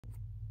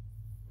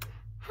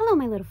Hello,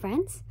 my little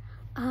friends.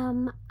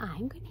 I'm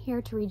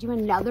here to read you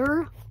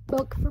another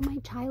book from my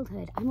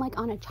childhood. I'm like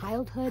on a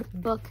childhood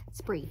book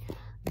spree.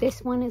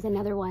 This one is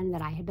another one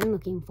that I had been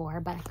looking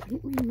for, but I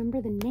couldn't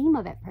remember the name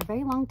of it for a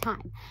very long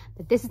time.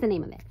 But this is the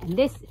name of it, and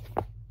this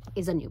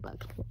is a new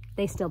book.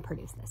 They still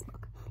produce this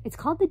book. It's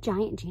called The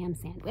Giant Jam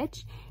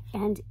Sandwich,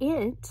 and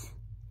it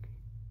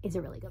is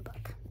a really good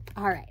book.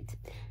 All right.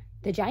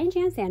 The Giant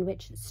Jam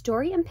Sandwich,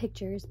 Story and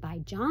Pictures by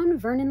John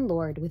Vernon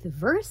Lord with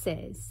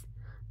verses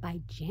by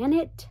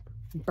Janet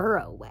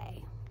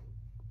Burroway.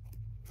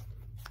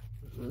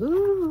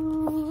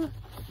 Ooh.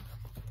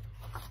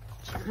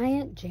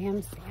 Giant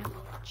Jam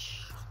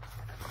Sandwich.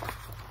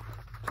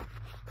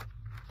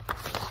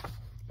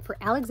 For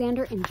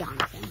Alexander and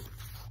Jonathan.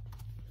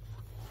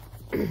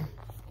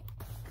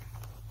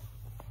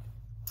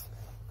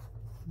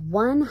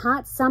 One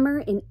hot summer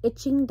in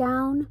Itching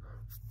Down,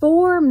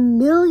 4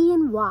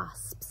 million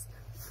wasps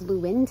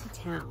flew into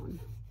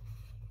town.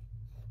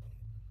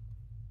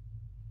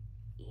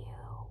 Ew.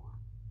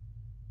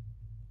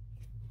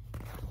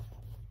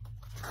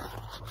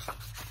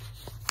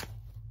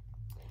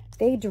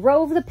 They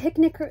drove the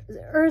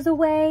picnickers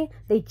away.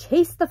 They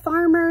chased the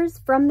farmers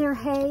from their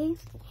hay.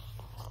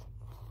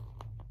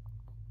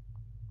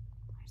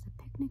 There's the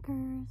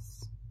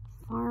picnickers,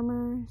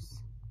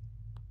 farmers.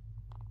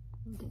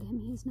 Look at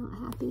him, he's not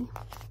happy.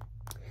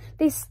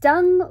 They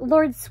stung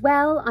Lord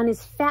Swell on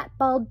his fat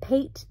bald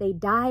pate. They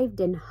dived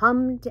and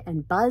hummed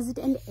and buzzed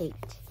and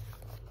ate.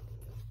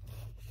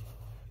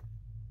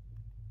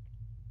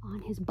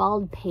 On his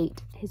bald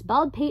pate. His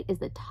bald pate is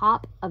the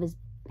top of his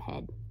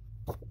head.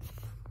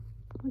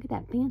 Look at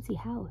that fancy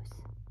house.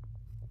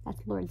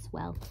 That's Lord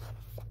Swell.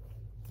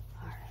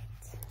 All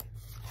right.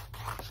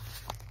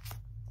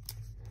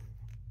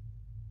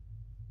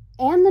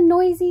 And the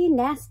noisy,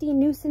 nasty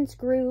nuisance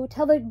grew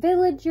till the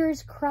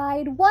villagers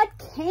cried, "What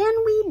can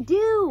we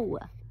do?"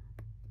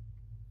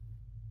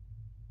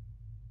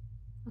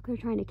 Look, they're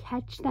trying to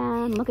catch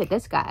them. Look at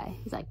this guy.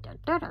 He's like, da,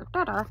 da, da,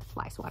 da, da.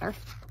 Fly swatter.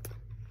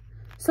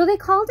 So they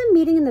called a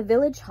meeting in the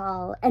village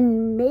hall,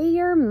 and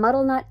Mayor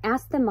Muddlenut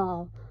asked them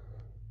all,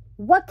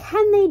 "What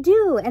can they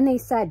do?" And they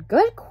said,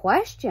 "Good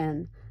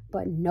question."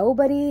 But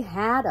nobody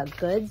had a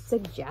good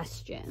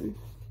suggestion.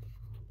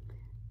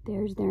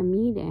 There's their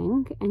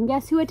meeting. And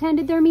guess who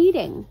attended their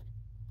meeting?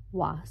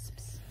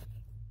 Wasps.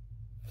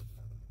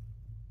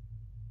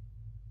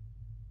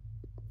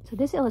 So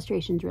this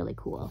illustration is really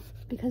cool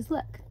because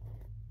look,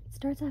 it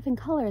starts off in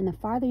color and the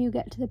farther you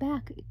get to the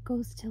back, it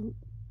goes to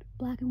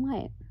black and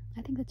white.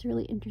 I think that's a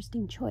really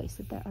interesting choice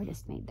that the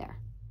artist made there.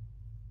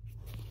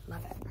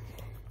 Love it.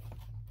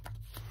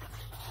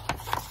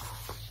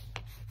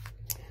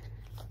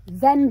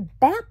 Then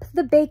Bap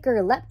the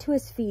baker leapt to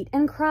his feet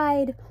and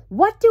cried,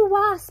 "What do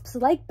wasps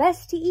like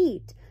best to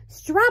eat?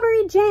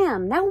 Strawberry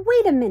jam. Now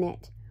wait a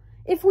minute.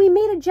 If we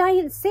made a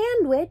giant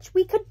sandwich,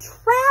 we could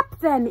trap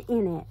them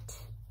in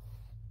it."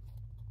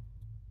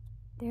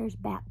 There's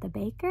Bap the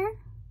baker.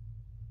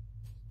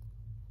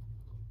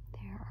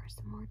 There are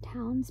some more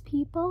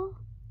townspeople.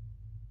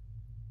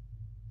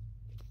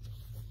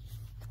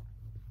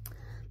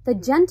 The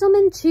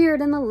gentlemen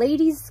cheered and the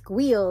ladies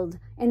squealed,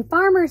 and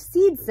Farmer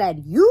Seed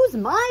said, "Use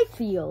my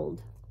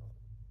field."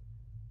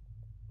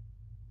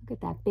 Look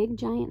at that big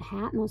giant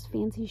hat and those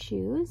fancy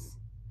shoes.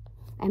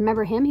 And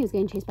remember him? He was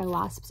getting chased by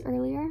wasps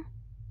earlier.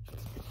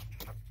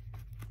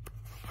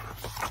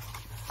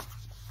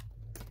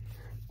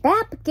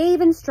 Bap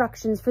gave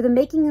instructions for the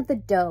making of the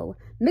dough.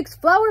 Mix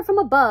flour from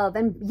above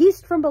and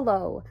yeast from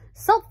below.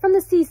 Salt from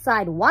the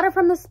seaside, water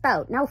from the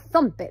spout. Now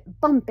thump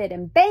it, bump it,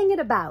 and bang it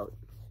about.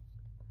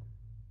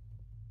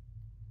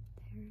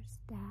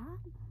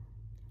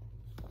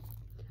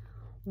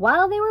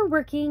 While they were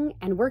working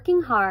and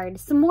working hard,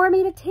 some more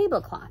made a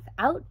tablecloth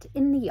out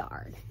in the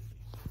yard.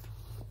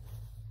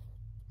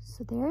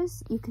 So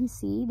there's, you can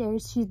see,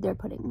 they're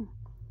putting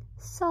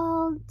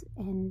salt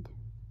and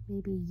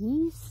maybe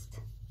yeast,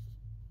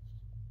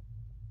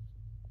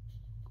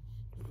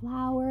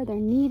 flour, they're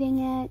kneading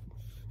it.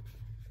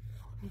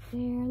 Right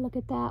there, look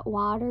at that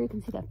water. You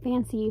can see the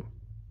fancy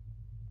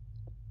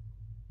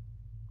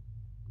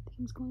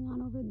things going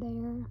on over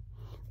there.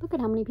 Look at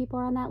how many people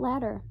are on that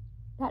ladder.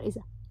 That is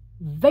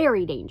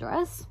very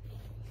dangerous.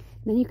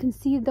 Then you can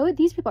see though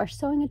these people are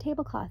sewing a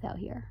tablecloth out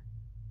here.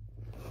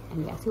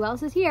 And guess who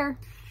else is here?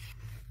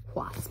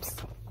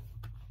 Wasps.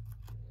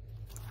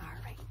 All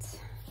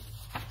right.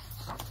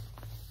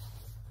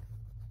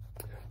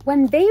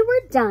 When they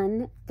were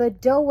done, the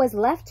dough was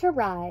left to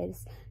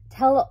rise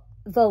till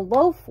the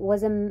loaf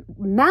was a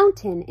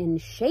mountain in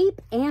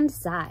shape and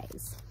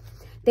size.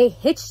 They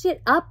hitched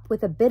it up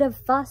with a bit of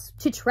fuss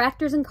to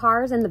tractors and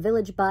cars and the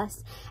village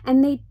bus,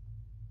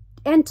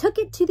 and took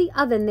it to the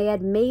oven they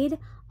had made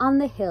on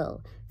the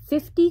hill,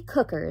 50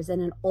 cookers in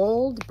an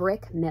old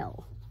brick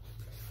mill.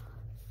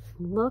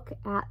 Look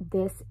at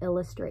this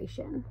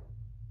illustration.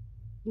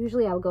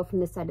 Usually I would go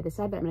from this side to this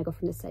side, but I'm gonna go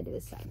from this side to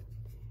this side.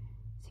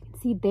 So you can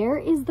see there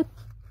is the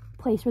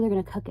place where they're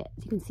gonna cook it.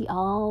 So you can see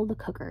all the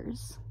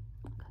cookers,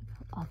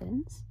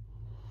 ovens.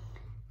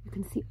 You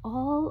can see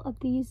all of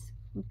these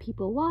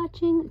people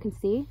watching. You can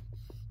see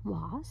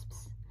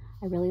wasps.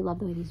 I really love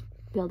the way these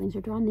buildings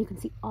are drawn. You can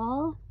see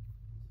all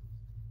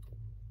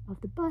of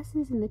the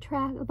buses and the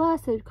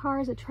the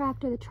cars, the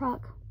tractor, the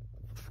truck,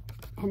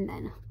 and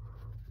then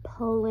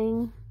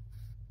pulling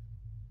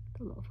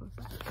the loaf of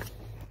bread.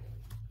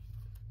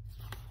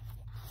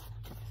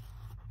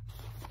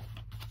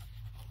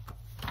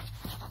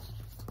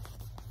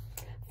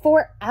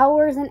 For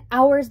hours and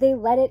hours they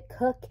let it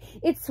cook.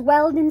 It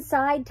swelled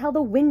inside till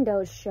the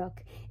windows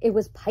shook. It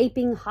was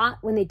piping hot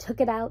when they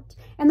took it out,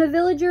 and the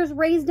villagers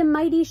raised a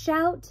mighty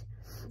shout.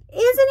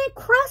 Isn't it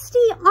crusty?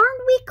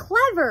 Aren't we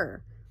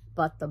clever?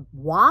 But the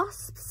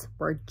wasps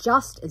were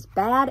just as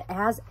bad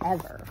as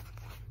ever.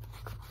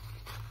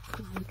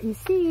 You can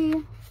see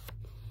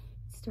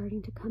it's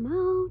starting to come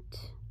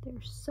out.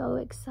 They're so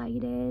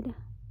excited.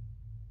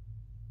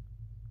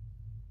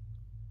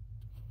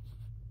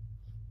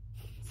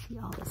 See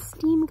all the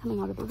steam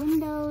coming out of the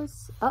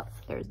windows. Oh,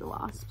 there's the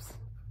wasps.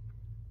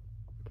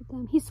 Look at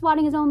them. He's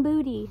swatting his own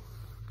booty.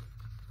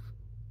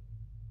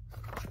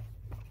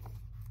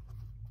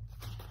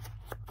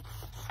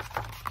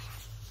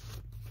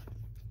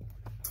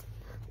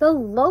 The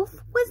loaf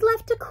was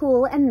left to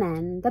cool, and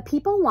then the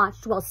people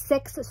watched while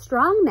 6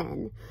 strong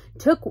men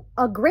took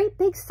a great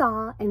big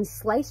saw and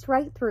sliced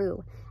right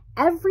through.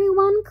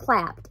 Everyone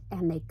clapped,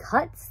 and they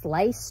cut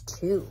slice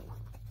too.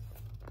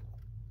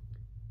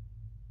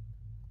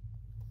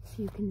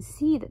 So you can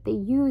see that they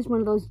used one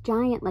of those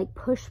giant like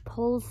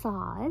push-pull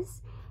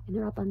saws, and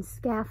they're up on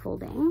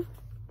scaffolding. You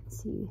can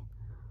see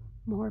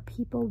more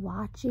people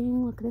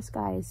watching. Look, this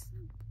guy's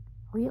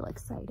real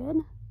excited.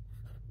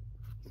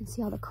 You can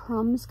see all the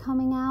crumbs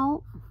coming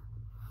out.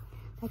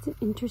 That's an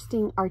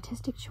interesting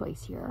artistic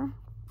choice here.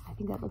 I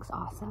think that looks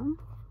awesome.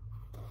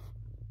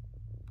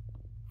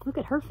 Look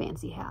at her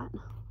fancy hat.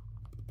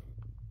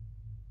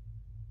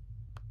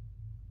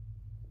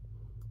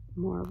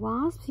 More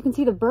wasps. You can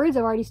see the birds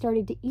have already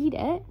started to eat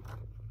it.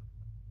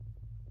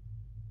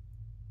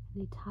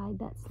 They tied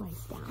that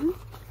slice down.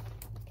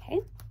 Okay.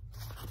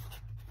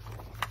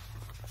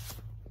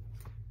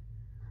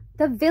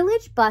 The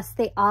village bus,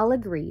 they all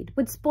agreed,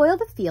 would spoil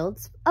the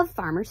fields of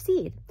farmer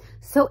seed.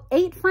 So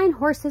 8 fine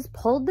horses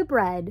pulled the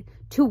bread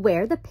to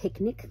where the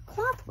picnic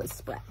cloth was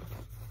spread.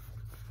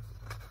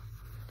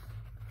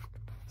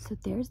 So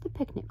there's the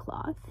picnic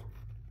cloth.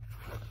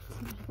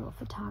 There's a little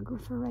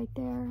photographer right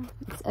there.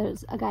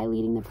 It's a guy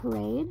leading the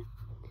parade.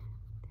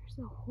 There's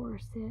the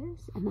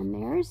horses. And then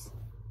there's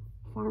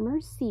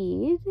Farmer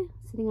Seed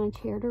sitting on a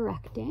chair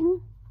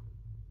directing.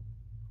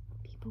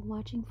 People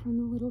watching from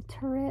the little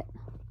turret.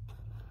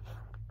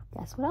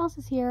 Guess what else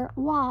is here?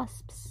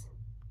 Wasps.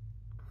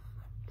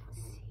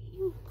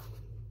 See?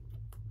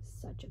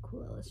 Such a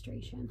cool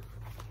illustration.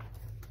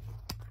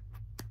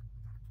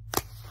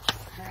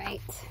 All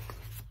right.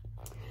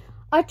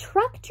 A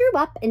truck drew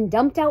up and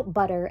dumped out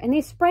butter, and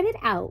they spread it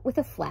out with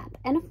a flap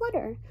and a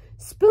flutter.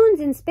 Spoons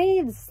and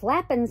spades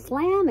slap and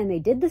slam, and they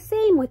did the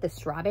same with the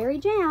strawberry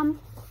jam.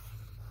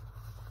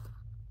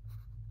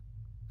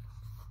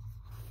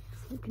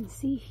 So you can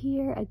see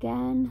here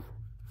again,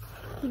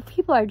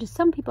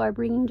 some people are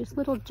bringing just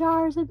little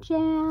jars of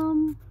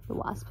jam. The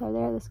wasps are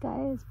there. This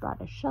guy has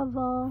brought a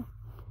shovel,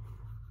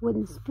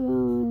 wooden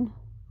spoon.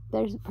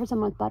 There's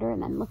some with butter,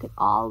 and then look at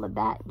all of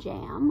that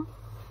jam.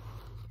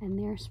 And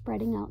they're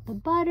spreading out the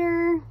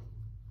butter.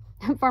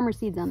 Farmer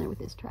Seed's on there with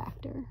his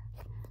tractor.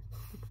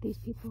 Look at these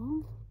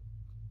people.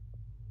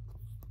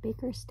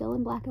 Baker's still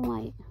in black and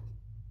white.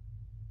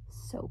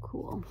 So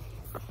cool.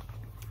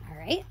 All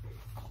right.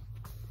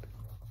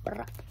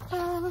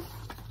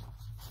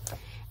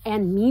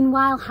 And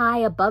meanwhile, high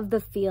above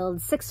the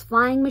field, 6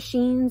 flying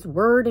machines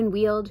whirred and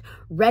wheeled,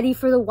 ready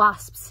for the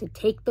wasps to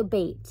take the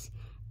bait.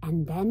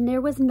 And then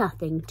there was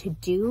nothing to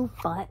do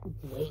but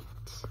wait.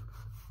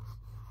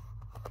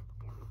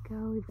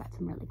 We've got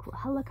some really cool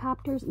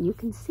helicopters, and you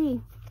can see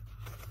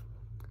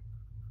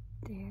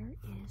there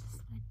is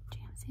a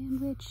jam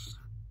sandwich.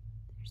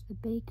 There's the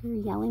baker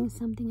yelling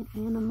something at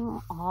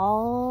animal.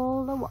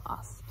 All the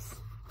wasps.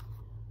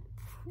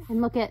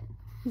 And look at,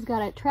 he's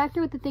got a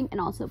tractor with the thing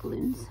and also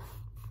balloons.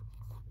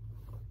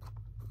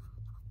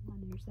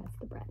 And that's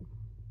the bread.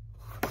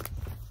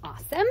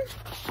 Awesome.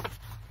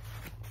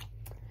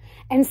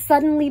 And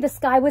suddenly the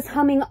sky was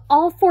humming.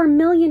 All 4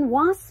 million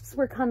wasps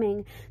were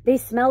coming. They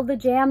smelled the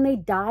jam. They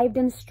dived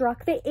and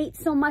struck. They ate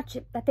so much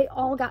that they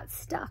all got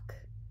stuck.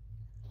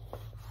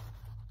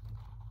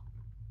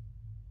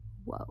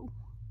 Whoa.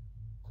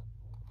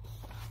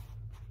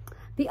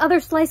 The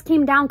other slice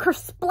came down,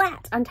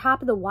 kersplat, on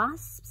top of the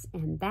wasps.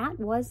 And that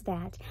was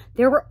that.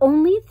 There were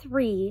only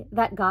 3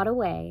 that got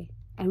away.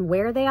 And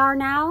where they are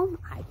now,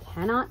 I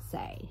cannot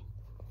say.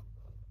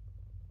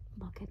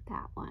 Look at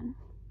that one.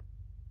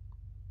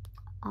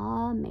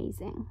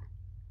 Amazing.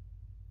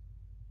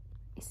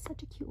 It's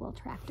such a cute little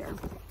tractor.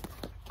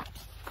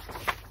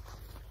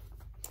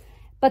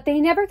 But they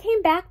never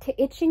came back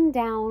to Itching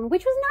Down,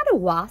 which was not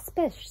a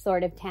waspish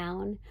sort of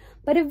town,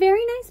 but a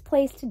very nice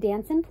place to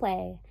dance and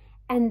play.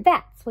 And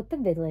that's what the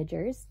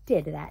villagers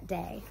did that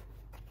day.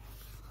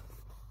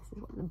 This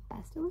is one of the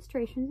best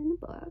illustrations in the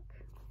book.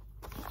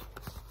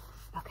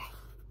 Okay.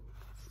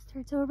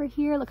 Starts over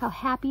here. Look how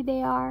happy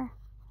they are.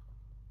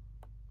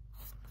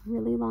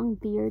 Really long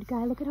beard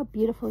guy. Look at how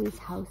beautiful these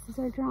houses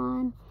are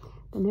drawn.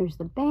 Then there's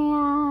the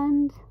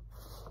band.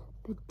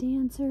 The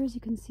dancers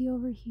you can see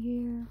over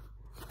here.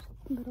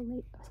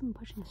 Someone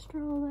pushing a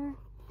stroller.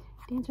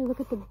 Dancer, look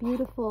at the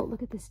beautiful,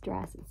 look at this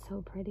dress. It's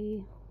so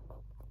pretty.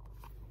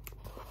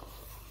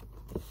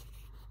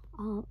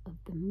 All of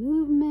the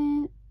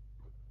movement.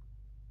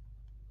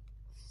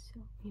 So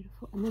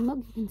beautiful. And then look,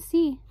 you can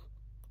see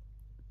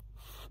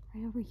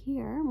right over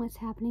here what's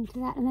happening to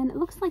that. And then it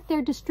looks like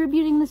they're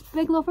distributing this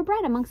big loaf of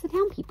bread amongst the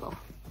town people.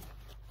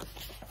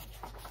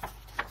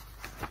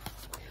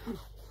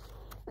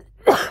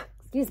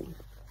 Excuse me.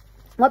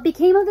 What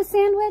became of the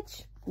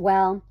sandwich?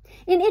 Well,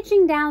 in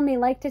Itching Down, they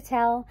like to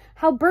tell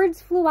how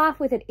birds flew off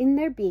with it in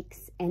their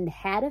beaks and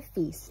had a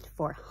feast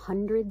for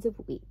hundreds of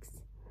weeks.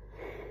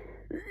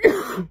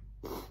 There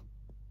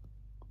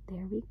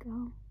we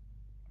go.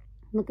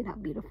 Look at how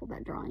beautiful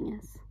that drawing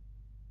is.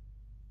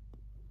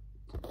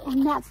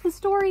 And that's the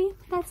story.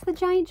 That's the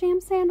giant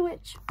jam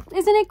sandwich.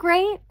 Isn't it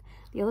great?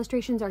 The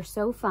illustrations are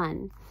so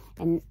fun.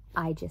 And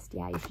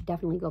yeah, you should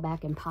definitely go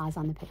back and pause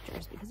on the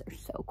pictures because they're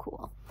so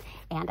cool.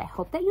 And I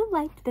hope that you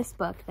liked this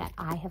book that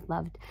I have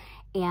loved.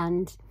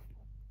 And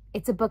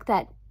it's a book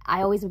that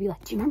I always would be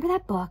like, do you remember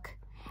that book?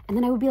 And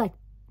then I would be like,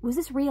 was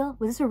this real?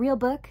 Was this a real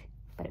book?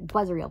 But it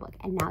was a real book.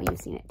 And now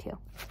you've seen it too.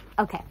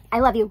 Okay,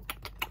 I love you.